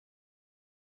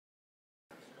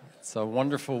It's a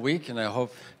wonderful week, and I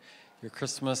hope your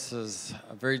Christmas is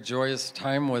a very joyous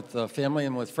time with family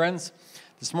and with friends.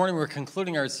 This morning we're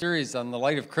concluding our series on the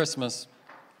light of Christmas,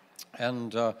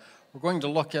 and we're going to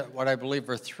look at what I believe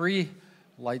are three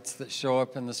lights that show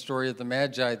up in the story of the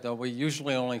Magi, though we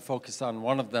usually only focus on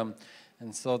one of them.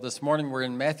 And so this morning we're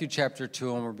in Matthew chapter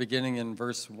 2, and we're beginning in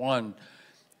verse 1.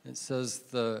 It says,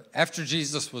 after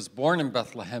Jesus was born in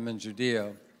Bethlehem in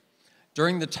Judea,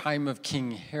 during the time of King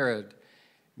Herod,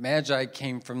 Magi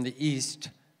came from the east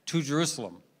to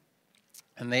Jerusalem.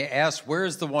 And they asked, "Where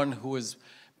is the one who has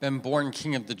been born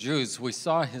King of the Jews? We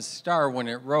saw his star when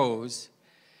it rose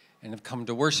and have come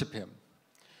to worship him."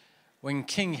 When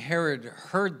King Herod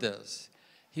heard this,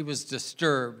 he was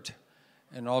disturbed,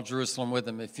 and all Jerusalem with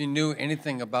him. If you knew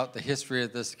anything about the history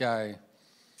of this guy,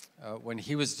 when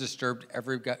he was disturbed,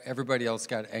 everybody else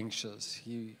got anxious.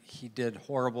 He did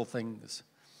horrible things.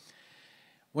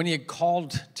 When he had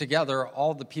called together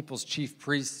all the people's chief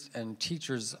priests and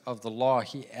teachers of the law,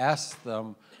 he asked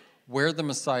them where the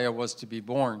Messiah was to be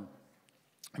born.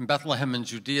 In Bethlehem in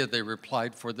Judea, they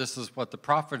replied, "For this is what the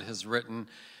prophet has written,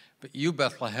 but you,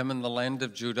 Bethlehem, in the land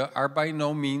of Judah, are by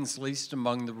no means least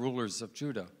among the rulers of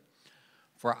Judah.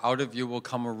 For out of you will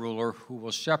come a ruler who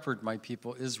will shepherd my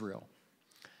people Israel."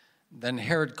 Then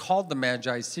Herod called the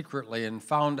Magi secretly and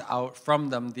found out from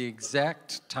them the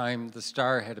exact time the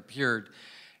star had appeared.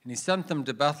 And he sent them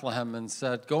to Bethlehem and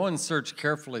said, "Go and search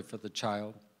carefully for the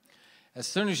child. As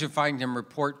soon as you find him,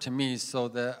 report to me so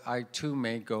that I too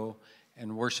may go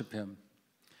and worship him."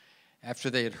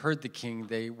 After they had heard the king,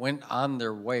 they went on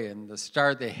their way, and the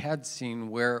star they had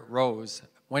seen where it rose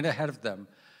went ahead of them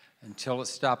until it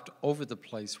stopped over the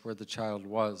place where the child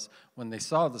was. When they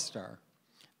saw the star,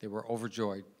 they were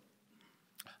overjoyed.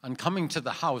 On coming to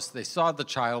the house, they saw the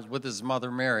child with his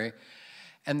mother Mary,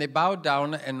 and they bowed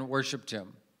down and worshiped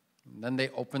him. And then they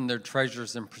opened their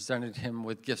treasures and presented him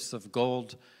with gifts of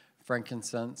gold,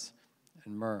 frankincense,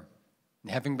 and myrrh.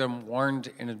 And having been warned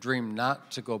in a dream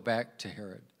not to go back to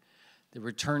Herod, they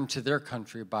returned to their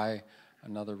country by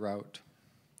another route.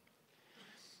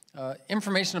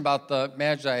 Information about the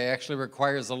Magi actually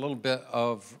requires a little bit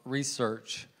of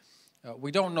research.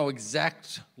 We don't know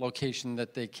exact location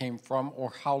that they came from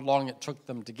or how long it took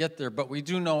them to get there, but we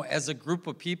do know as a group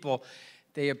of people,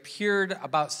 they appeared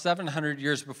about 700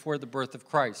 years before the birth of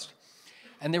Christ.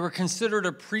 And they were considered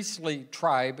a priestly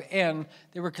tribe, and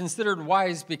they were considered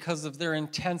wise because of their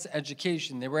intense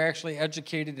education. They were actually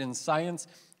educated in science,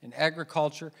 in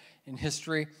agriculture, in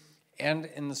history, and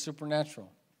in the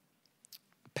supernatural.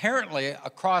 Apparently,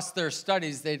 across their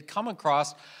studies, they'd come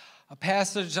across a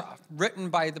passage written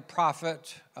by the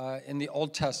prophet in the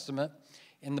Old Testament,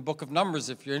 in the book of Numbers,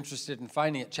 if you're interested in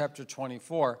finding it, chapter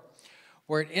 24,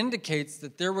 where it indicates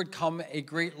that there would come a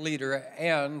great leader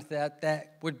and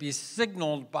that would be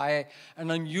signaled by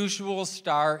an unusual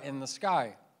star in the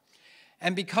sky.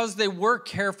 And because they were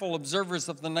careful observers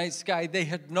of the night sky, they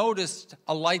had noticed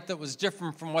a light that was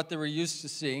different from what they were used to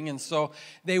seeing, and so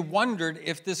they wondered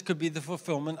if this could be the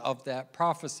fulfillment of that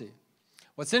prophecy.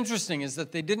 What's interesting is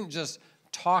that they didn't just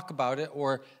talk about it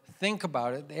or think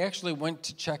about it. They actually went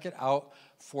to check it out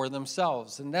for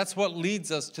themselves. And that's what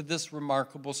leads us to this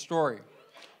remarkable story.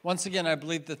 Once again, I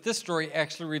believe that this story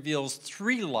actually reveals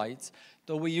three lights,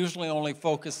 though we usually only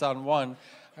focus on one.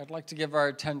 I'd like to give our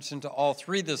attention to all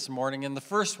three this morning, and the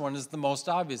first one is the most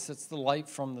obvious. It's the light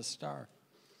from the star.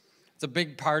 It's a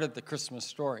big part of the Christmas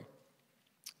story.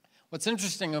 What's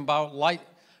interesting about light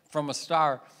from a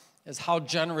star is how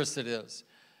generous it is.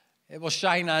 It will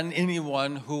shine on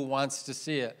anyone who wants to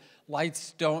see it.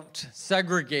 Lights don't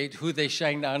segregate who they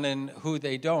shine on and who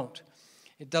they don't.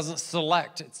 It doesn't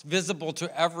select. It's visible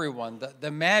to everyone. The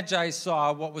Magi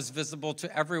saw what was visible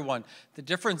to everyone. The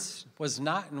difference was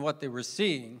not in what they were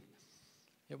seeing.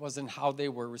 It was in how they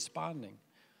were responding.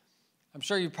 I'm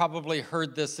sure you probably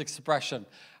heard this expression,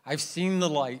 "I've seen the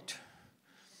light."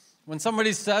 When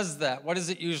somebody says that, what does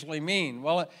it usually mean?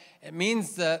 Well, it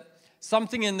means that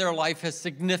something in their life has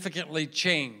significantly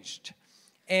changed,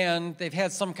 and they've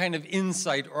had some kind of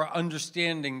insight or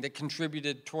understanding that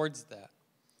contributed towards that.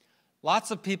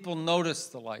 Lots of people notice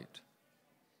the light,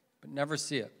 but never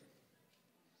see it.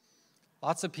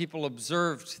 Lots of people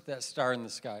observed that star in the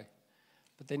sky,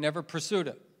 but they never pursued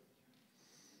it.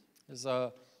 There's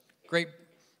a great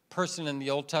person in the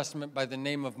Old Testament by the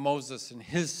name of Moses, and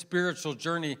his spiritual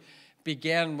journey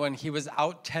began when he was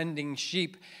out tending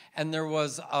sheep, and there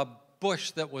was a bush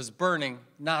that was burning.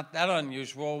 Not that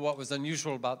unusual. What was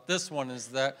unusual about this one is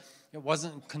that it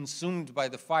wasn't consumed by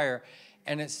the fire.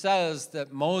 And it says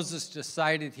that Moses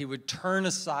decided he would turn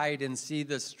aside and see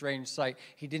this strange sight.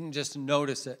 He didn't just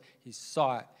notice it, he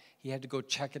saw it. He had to go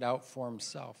check it out for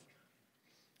himself.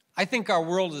 I think our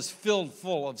world is filled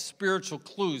full of spiritual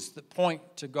clues that point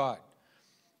to God.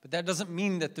 But that doesn't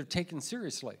mean that they're taken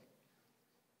seriously.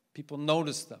 People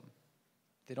notice them.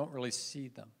 They don't really see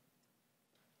them.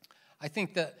 I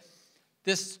think that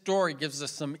this story gives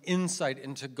us some insight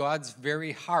into God's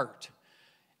very heart.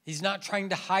 He's not trying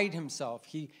to hide himself.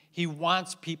 He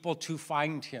wants people to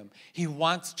find him. He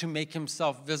wants to make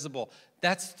himself visible.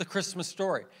 That's the Christmas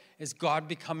story, is God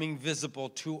becoming visible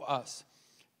to us.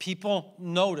 People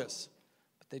notice,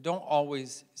 but they don't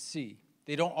always see.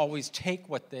 They don't always take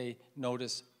what they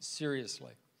notice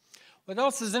seriously. What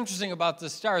else is interesting about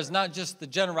this star is not just the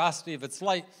generosity of its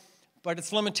light, but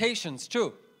its limitations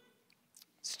too.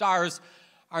 Stars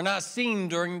are not seen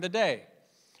during the day.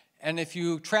 And if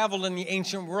you traveled in the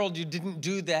ancient world, you didn't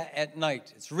do that at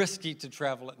night. It's risky to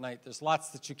travel at night. There's lots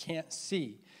that you can't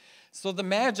see. So the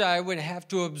Magi would have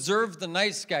to observe the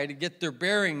night sky to get their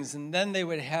bearings, and then they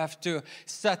would have to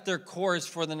set their course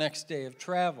for the next day of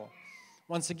travel.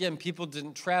 Once again, people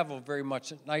didn't travel very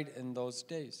much at night in those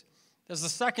days. There's a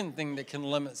second thing that can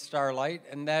limit starlight,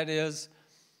 and that is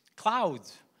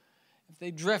clouds. If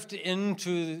they drift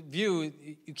into view,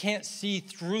 you can't see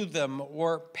through them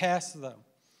or past them.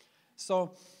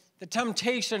 So the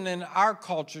temptation in our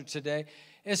culture today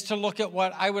is to look at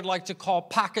what I would like to call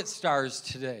pocket stars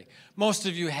today. Most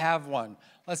of you have one.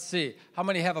 Let's see. How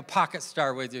many have a pocket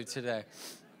star with you today?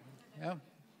 Yeah?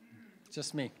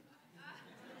 Just me.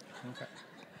 Okay.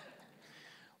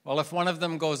 Well, if one of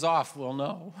them goes off, we'll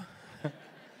know.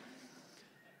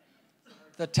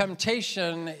 The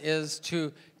temptation is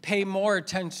to pay more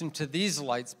attention to these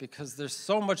lights because they're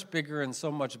so much bigger and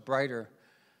so much brighter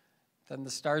than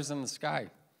the stars in the sky.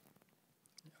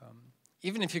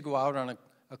 Even if you go out on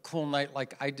a cool night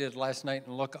like I did last night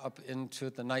and look up into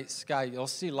the night sky, you'll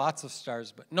see lots of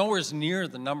stars, but nowhere's near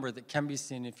the number that can be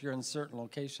seen if you're in certain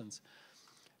locations.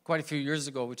 Quite a few years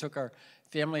ago, we took our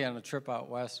family on a trip out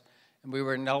west, and we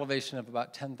were at an elevation of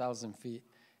about 10,000 feet.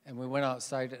 And we went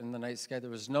outside in the night sky. There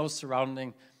was no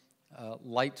surrounding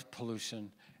light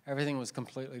pollution. Everything was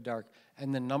completely dark.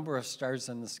 And the number of stars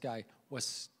in the sky was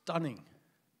stunning.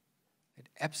 I had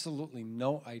absolutely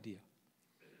no idea.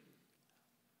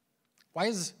 Why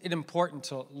is it important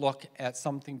to look at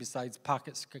something besides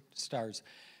pocket stars?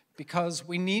 Because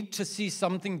we need to see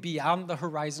something beyond the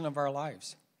horizon of our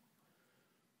lives.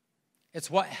 It's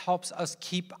what helps us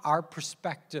keep our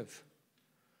perspective.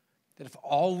 That if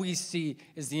all we see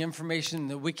is the information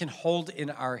that we can hold in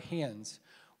our hands,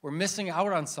 we're missing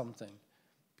out on something.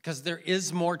 Because there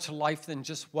is more to life than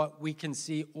just what we can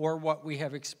see or what we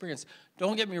have experienced.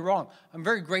 Don't get me wrong. I'm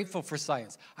very grateful for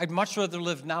science. I'd much rather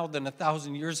live now than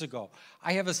 1,000 years ago.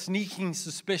 I have a sneaking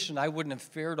suspicion I wouldn't have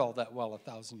fared all that well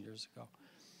 1,000 years ago.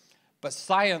 But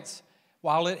science,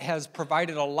 while it has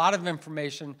provided a lot of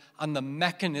information on the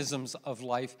mechanisms of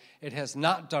life, it has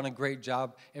not done a great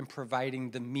job in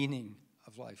providing the meaning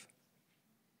of life.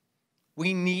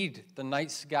 We need the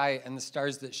night sky and the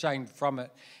stars that shine from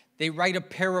it. They write a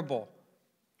parable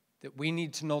that we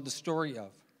need to know the story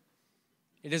of.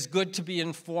 It is good to be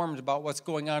informed about what's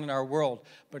going on in our world,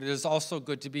 but it is also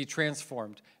good to be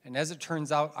transformed. And as it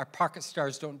turns out, our pocket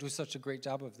stars don't do such a great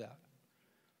job of that.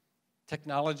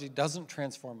 Technology doesn't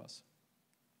transform us.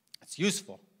 It's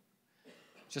useful.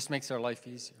 It just makes our life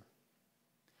easier.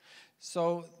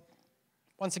 So,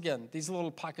 once again, these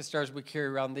little pocket stars we carry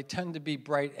around, they tend to be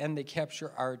bright and they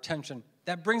capture our attention.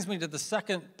 That brings me to the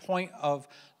second point of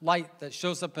light that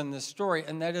shows up in this story,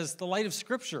 and that is the light of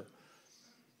Scripture.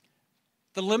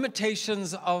 The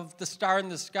limitations of the star in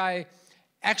the sky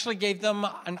actually gave them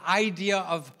an idea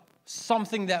of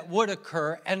something that would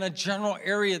occur and a general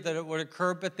area that it would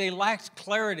occur, but they lacked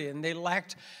clarity and they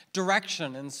lacked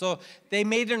direction. And so they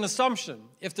made an assumption.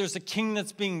 If there's a king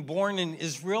that's being born in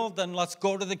Israel, then let's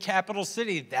go to the capital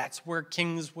city. That's where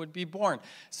kings would be born.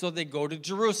 So they go to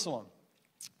Jerusalem.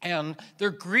 And they're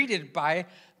greeted by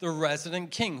the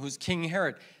resident king, who's King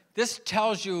Herod. This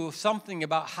tells you something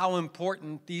about how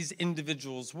important these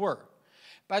individuals were.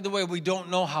 By the way, we don't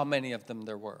know how many of them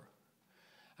there were.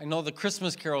 I know the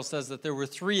Christmas carol says that there were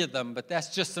 3 of them, but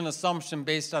that's just an assumption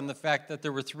based on the fact that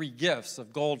there were 3 gifts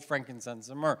of gold, frankincense,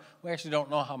 and myrrh. We actually don't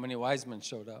know how many wise men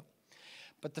showed up.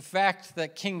 But the fact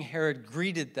that King Herod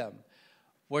greeted them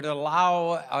would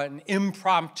allow an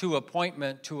impromptu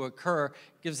appointment to occur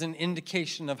gives an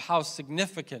indication of how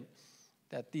significant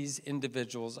that these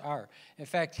individuals are. In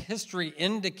fact, history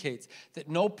indicates that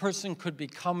no person could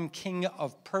become king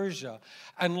of Persia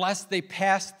unless they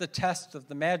passed the test of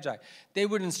the Magi. They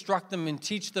would instruct them and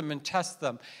teach them and test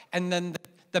them. And then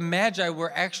the Magi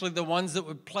were actually the ones that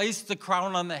would place the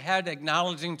crown on the head,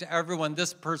 acknowledging to everyone,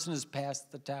 this person has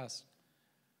passed the test.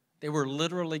 They were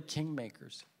literally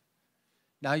kingmakers.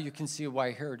 Now you can see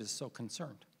why Herod is so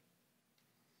concerned.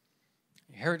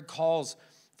 Herod calls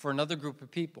for another group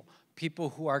of people, people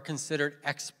who are considered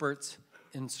experts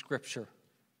in Scripture.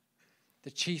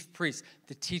 The chief priests,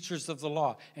 the teachers of the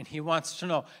law. And he wants to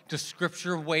know, does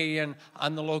Scripture weigh in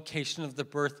on the location of the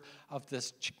birth of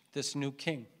this new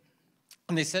king?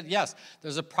 And they said, yes,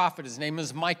 there's a prophet. His name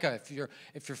is Micah. If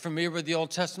you're familiar with the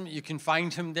Old Testament, you can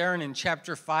find him there. And in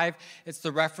chapter 5, it's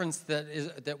the reference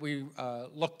that we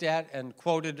looked at and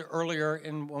quoted earlier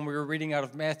when we were reading out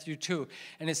of Matthew 2.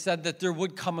 And it said that there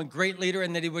would come a great leader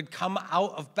and that he would come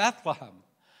out of Bethlehem.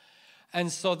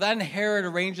 And so then Herod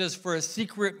arranges for a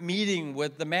secret meeting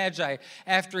with the Magi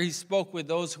after he spoke with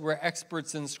those who were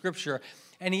experts in Scripture.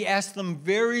 And he asked them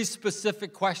very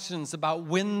specific questions about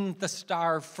when the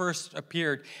star first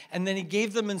appeared. And then he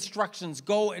gave them instructions.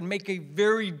 Go and make a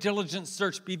very diligent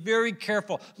search. Be very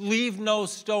careful. Leave no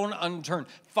stone unturned.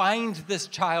 Find this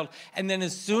child. And then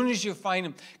as soon as you find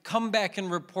him, come back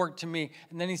and report to me.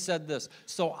 And then he said this,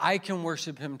 so I can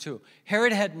worship him too.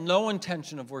 Herod had no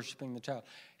intention of worshiping the child.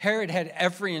 Herod had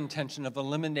every intention of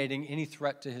eliminating any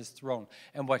threat to his throne.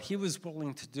 And what he was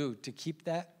willing to do to keep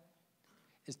that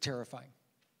is terrifying.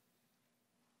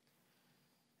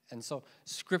 And so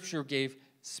Scripture gave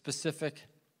specific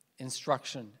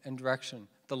instruction and direction.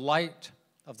 The light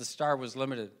of the star was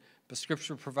limited, but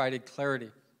Scripture provided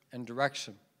clarity and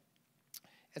direction.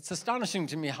 It's astonishing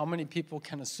to me how many people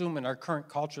can assume in our current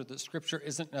culture that Scripture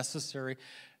isn't necessary,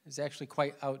 is actually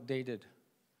quite outdated.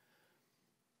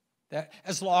 That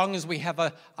as long as we have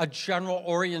a general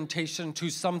orientation to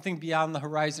something beyond the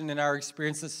horizon in our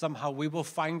experiences, somehow we will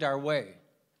find our way.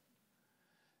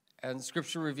 And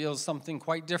Scripture reveals something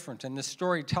quite different, and this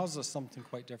story tells us something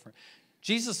quite different.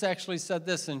 Jesus actually said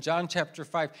this in John chapter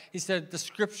 5. He said, the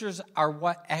Scriptures are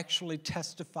what actually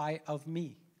testify of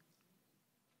me.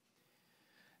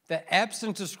 That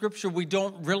absent of Scripture, we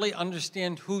don't really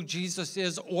understand who Jesus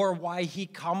is or why he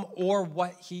come or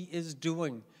what he is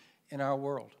doing in our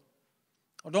world.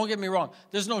 Well, don't get me wrong.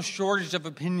 There's no shortage of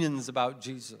opinions about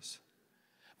Jesus.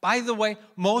 By the way,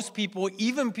 most people,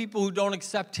 even people who don't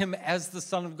accept him as the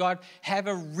Son of God, have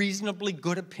a reasonably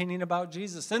good opinion about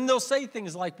Jesus. And they'll say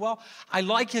things like, well, I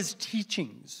like his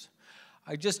teachings.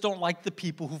 I just don't like the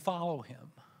people who follow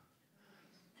him.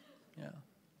 Yeah.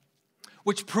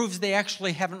 Which proves they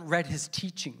actually haven't read his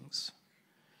teachings.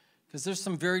 Because there's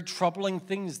some very troubling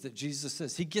things that Jesus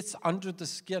says. He gets under the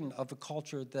skin of a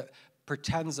culture that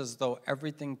pretends as though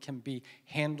everything can be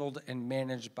handled and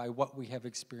managed by what we have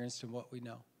experienced and what we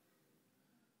know.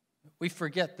 We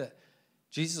forget that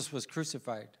Jesus was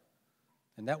crucified,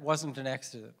 and that wasn't an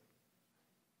accident.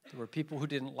 There were people who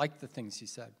didn't like the things he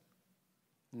said,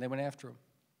 and they went after him.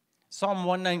 Psalm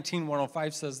 119,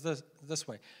 105 says this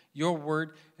way, your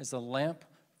word is a lamp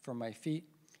for my feet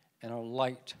and a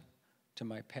light to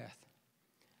my path.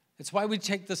 It's why we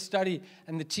take the study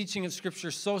and the teaching of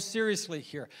Scripture so seriously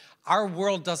here. Our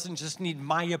world doesn't just need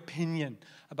my opinion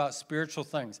about spiritual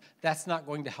things. That's not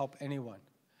going to help anyone.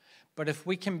 But if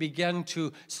we can begin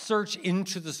to search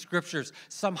into the Scriptures,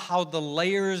 somehow the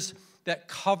layers that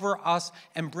cover us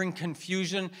and bring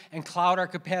confusion and cloud our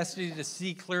capacity to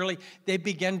see clearly, they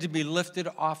begin to be lifted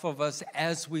off of us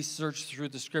as we search through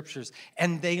the Scriptures.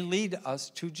 And they lead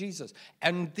us to Jesus.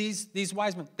 And these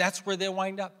wise men, that's where they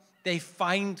wind up. They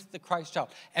find the Christ child.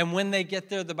 And when they get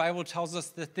there, the Bible tells us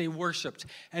that they worshiped.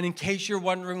 And in case you're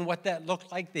wondering what that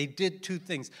looked like, they did two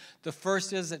things. The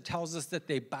first is it tells us that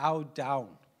they bowed down.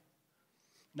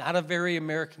 Not a very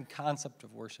American concept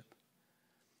of worship.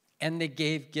 And they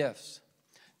gave gifts.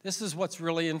 This is what's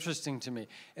really interesting to me,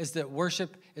 is that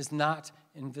worship is not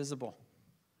invisible.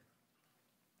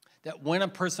 That when a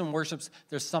person worships,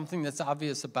 there's something that's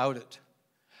obvious about it.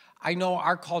 I know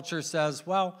our culture says,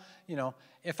 well,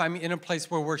 if I'm in a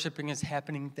place where worshiping is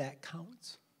happening, that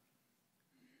counts.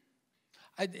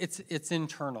 It's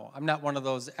internal. I'm not one of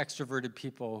those extroverted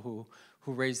people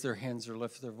who raise their hands or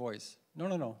lift their voice.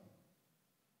 No.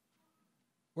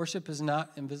 Worship is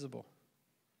not invisible.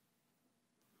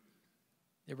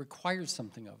 It requires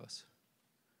something of us.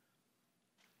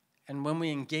 And when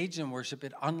we engage in worship,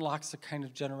 it unlocks a kind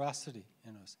of generosity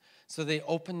in us. So they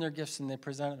open their gifts and they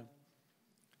present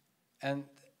them.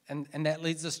 And that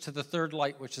leads us to the third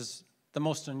light, which is the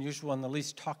most unusual and the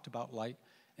least talked about light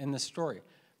in this story.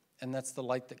 And that's the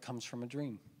light that comes from a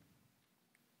dream.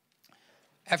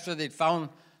 After they'd found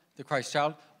the Christ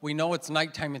child, we know it's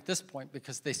nighttime at this point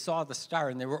because they saw the star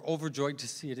and they were overjoyed to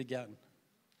see it again.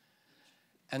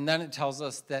 And then it tells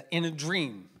us that in a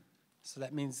dream, so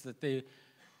that means that they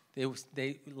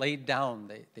laid down,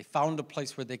 they found a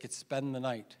place where they could spend the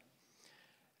night.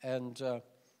 And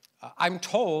I'm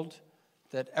told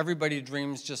that everybody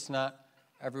dreams, just not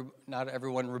not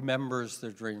everyone remembers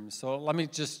their dreams. So let me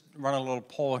just run a little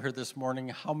poll here this morning.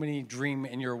 How many dream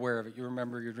and you're aware of it? You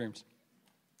remember your dreams?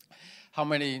 How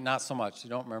many not so much? You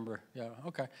don't remember? Yeah,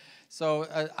 okay. So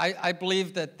I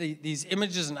believe that these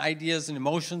images and ideas and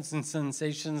emotions and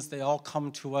sensations, they all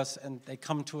come to us, and they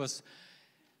come to us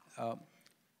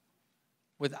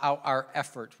without our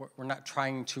effort. We're not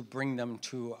trying to bring them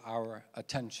to our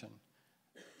attention.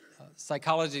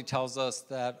 Psychology tells us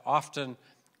that often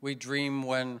we dream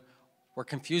when we're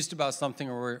confused about something,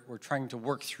 or we're trying to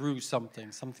work through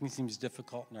something. Something seems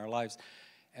difficult in our lives,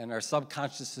 and our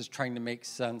subconscious is trying to make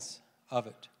sense of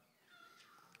it.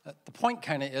 The point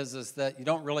kind of is that you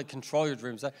don't really control your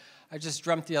dreams. I just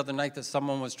dreamt the other night that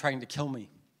someone was trying to kill me.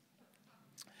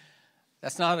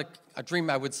 That's not a dream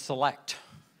I would select.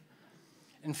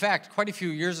 In fact, quite a few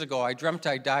years ago, I dreamt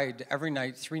I died every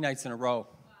night, 3 nights in a row.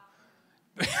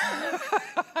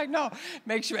 I know,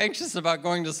 makes you anxious about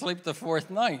going to sleep the 4th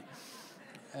night.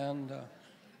 And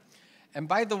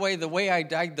by the way I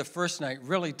died the first night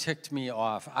really ticked me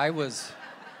off. I was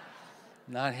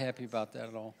not happy about that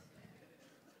at all.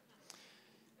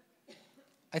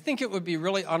 I think it would be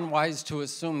really unwise to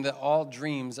assume that all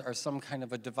dreams are some kind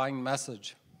of a divine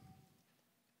message.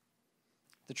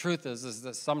 The truth is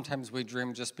that sometimes we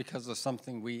dream just because of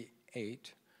something we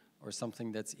ate or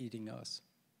something that's eating us.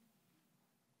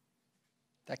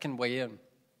 That can weigh in.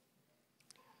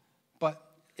 But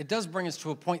it does bring us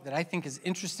to a point that I think is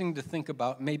interesting to think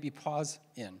about, maybe pause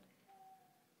in.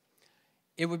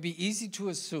 It would be easy to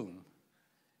assume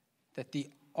that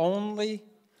only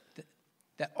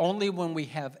when we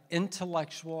have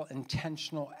intellectual,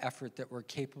 intentional effort that we're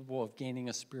capable of gaining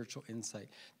a spiritual insight,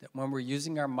 that when we're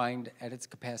using our mind at its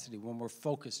capacity, when we're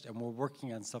focused and we're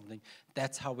working on something,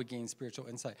 that's how we gain spiritual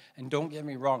insight. And don't get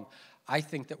me wrong, I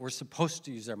think that we're supposed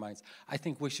to use our minds. I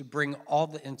think we should bring all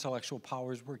the intellectual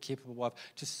powers we're capable of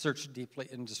to search deeply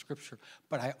into Scripture.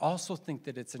 But I also think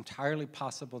that it's entirely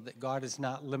possible that God is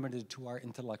not limited to our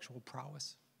intellectual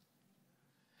prowess.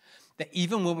 That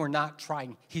even when we're not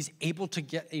trying, he's able to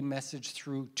get a message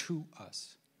through to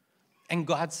us. And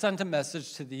God sent a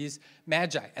message to these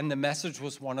magi, and the message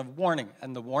was one of warning.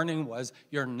 And the warning was,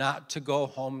 you're not to go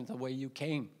home the way you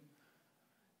came.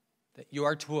 That you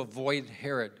are to avoid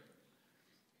Herod.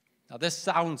 Now, this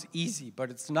sounds easy, but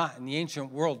it's not. In the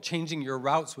ancient world, changing your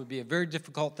routes would be a very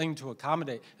difficult thing to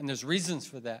accommodate, and there's reasons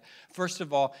for that. First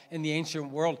of all, in the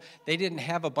ancient world, they didn't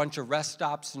have a bunch of rest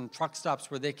stops and truck stops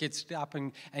where they could stop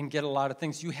and get a lot of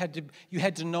things. You had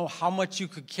to know how much you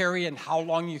could carry and how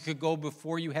long you could go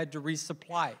before you had to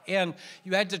resupply. And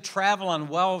you had to travel on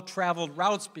well-traveled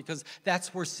routes because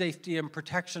that's where safety and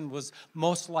protection was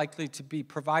most likely to be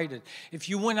provided. If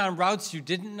you went on routes you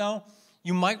didn't know,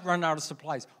 you might run out of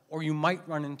supplies, or you might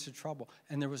run into trouble,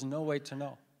 and there was no way to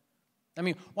know. I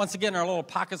mean, once again, our little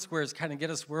pocket squares kind of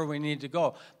get us where we need to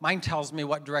go. Mine tells me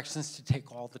what directions to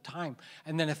take all the time,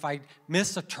 and then if I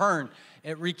miss a turn,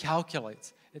 it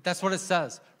recalculates. That's what it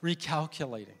says,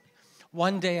 recalculating.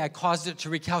 One day, I caused it to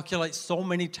recalculate so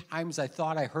many times I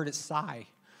thought I heard it sigh.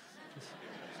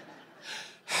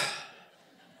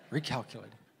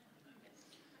 Recalculating.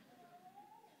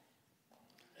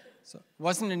 So it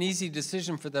wasn't an easy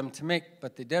decision for them to make,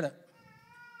 but they did it.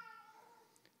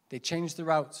 They changed the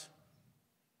routes.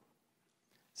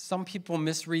 Some people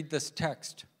misread this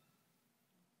text,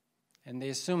 and they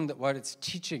assume that what it's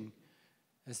teaching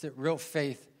is that real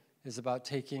faith is about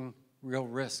taking real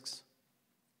risks.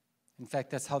 In fact,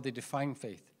 that's how they define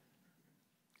faith.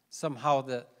 Somehow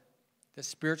the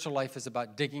spiritual life is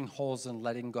about digging holes and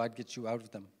letting God get you out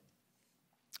of them.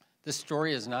 This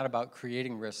story is not about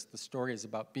creating risk. The story is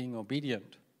about being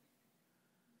obedient.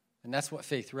 And that's what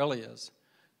faith really is.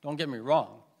 Don't get me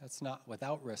wrong. That's not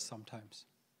without risk sometimes.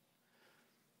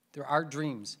 There are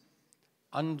dreams,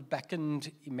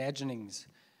 unbeckoned imaginings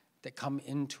that come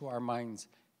into our minds,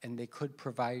 and they could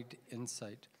provide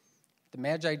insight. The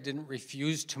Magi didn't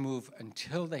refuse to move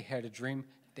until they had a dream.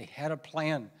 They had a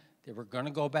plan. They were going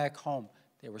to go back home.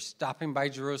 They were stopping by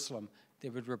Jerusalem. They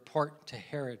would report to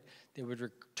Herod. They would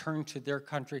return to their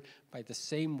country by the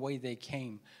same way they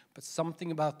came. But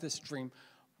something about this dream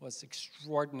was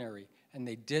extraordinary, and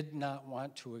they did not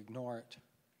want to ignore it.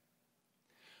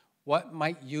 What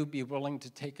might you be willing to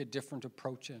take a different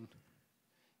approach in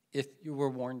if you were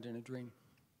warned in a dream?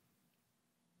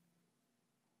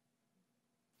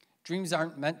 Dreams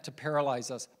aren't meant to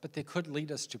paralyze us, but they could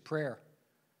lead us to prayer.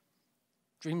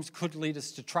 Dreams could lead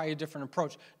us to try a different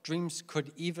approach. Dreams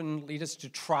could even lead us to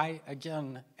try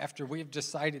again after we have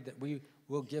decided that we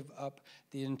will give up.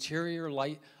 The interior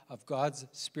light of God's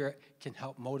Spirit can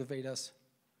help motivate us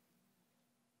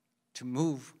to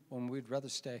move when we'd rather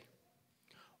stay.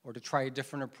 or to try a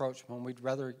different approach when we'd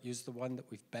rather use the one that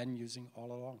we've been using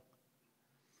all along.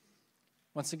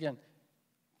 Once again,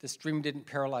 this dream didn't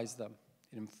paralyze them.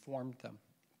 It informed them,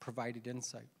 provided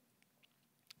insight.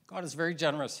 God is very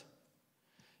generous.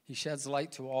 He sheds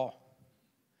light to all.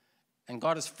 And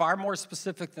God is far more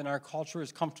specific than our culture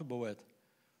is comfortable with.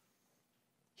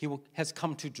 He has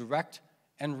come to direct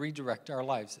and redirect our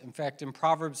lives. In fact, in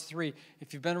Proverbs 3,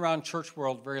 if you've been around church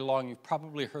world very long, you've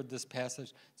probably heard this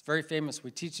passage. It's very famous.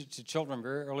 We teach it to children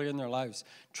very early in their lives.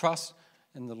 Trust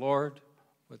in the Lord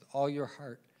with all your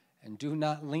heart, and do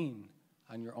not lean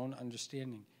on your own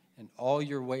understanding. In all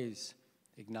your ways,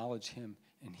 acknowledge him,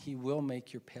 and he will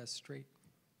make your path straight.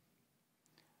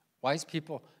 Wise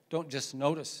people don't just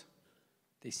notice,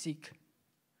 they seek.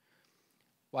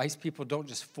 Wise people don't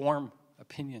just form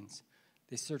opinions,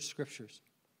 they search scriptures.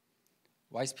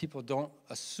 Wise people don't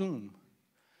assume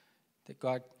that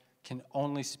God can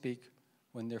only speak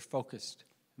when they're focused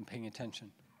and paying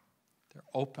attention. They're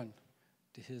open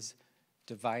to his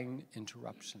divine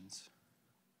interruptions.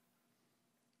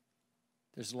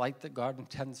 There's light that God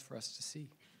intends for us to see,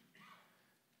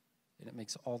 and it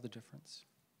makes all the difference.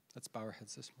 Let's bow our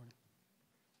heads this morning.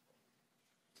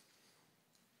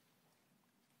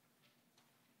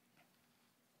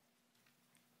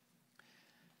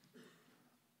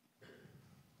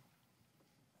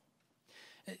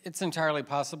 It's entirely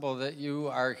possible that you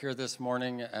are here this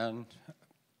morning and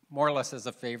more or less as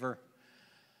a favor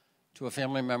to a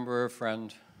family member or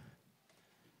friend,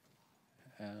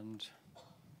 and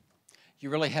you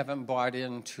really haven't bought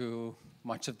into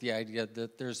much of the idea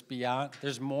that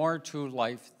there's more to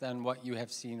life than what you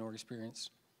have seen or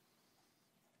experienced,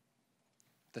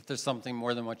 that there's something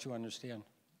more than what you understand.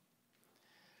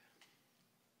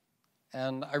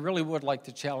 And I really would like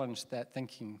to challenge that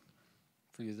thinking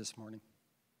for you this morning.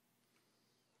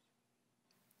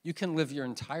 You can live your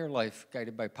entire life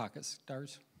guided by pocket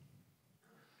stars,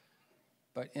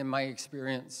 but in my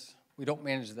experience, we don't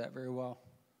manage that very well.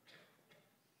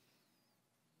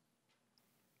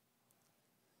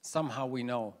 Somehow we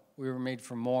know we were made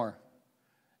for more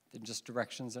than just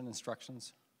directions and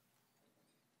instructions.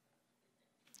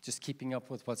 Just keeping up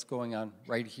with what's going on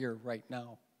right here, right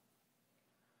now.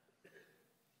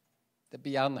 That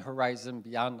beyond the horizon,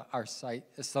 beyond our sight,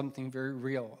 is something very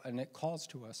real, and it calls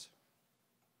to us.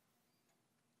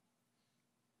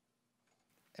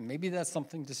 And maybe that's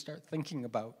something to start thinking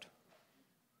about.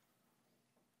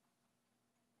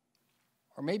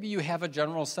 Or maybe you have a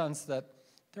general sense that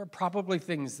there are probably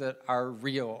things that are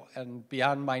real and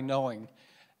beyond my knowing,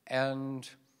 and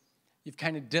you've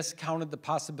kind of discounted the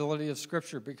possibility of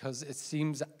Scripture because it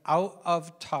seems out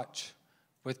of touch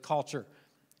with culture.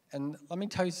 And let me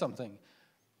tell you something.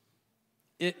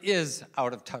 It is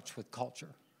out of touch with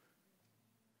culture.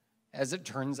 As it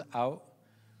turns out,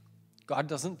 God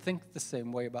doesn't think the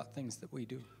same way about things that we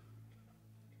do.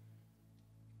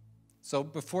 So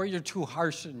before you're too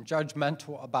harsh and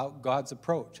judgmental about God's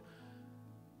approach,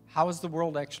 how is the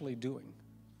world actually doing?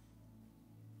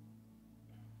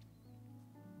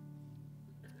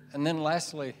 And then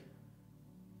lastly,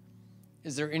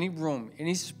 is there any room,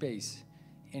 any space,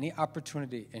 any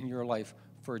opportunity in your life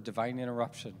for a divine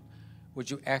interruption? Would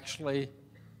you actually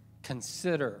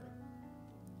consider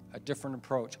a different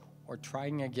approach or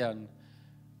trying again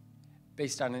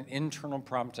based on an internal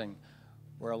prompting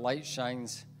where a light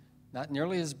shines not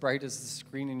nearly as bright as the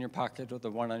screen in your pocket or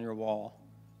the one on your wall,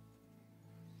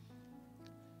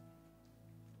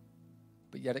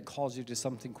 but yet it calls you to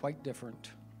something quite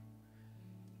different.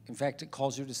 In fact, it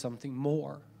calls you to something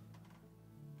more.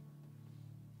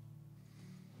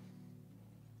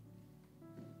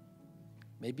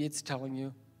 Maybe it's telling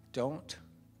you, don't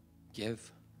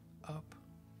give up.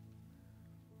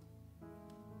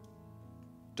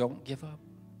 Don't give up.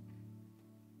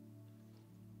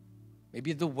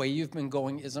 Maybe the way you've been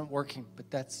going isn't working, but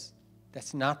that's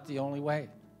not the only way.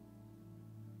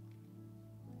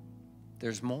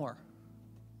 There's more.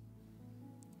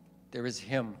 There is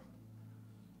Him.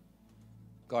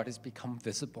 God has become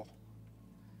visible.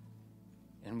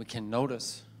 And we can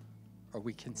notice or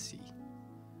we can see.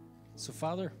 So,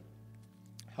 Father,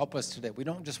 help us today. We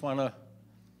don't just want to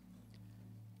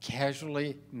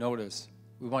casually notice.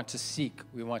 We want to seek.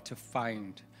 We want to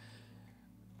find.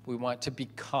 We want to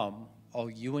become all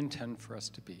you intend for us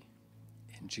to be.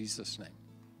 In Jesus' name,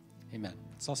 amen.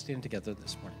 Let's all stand together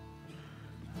this morning.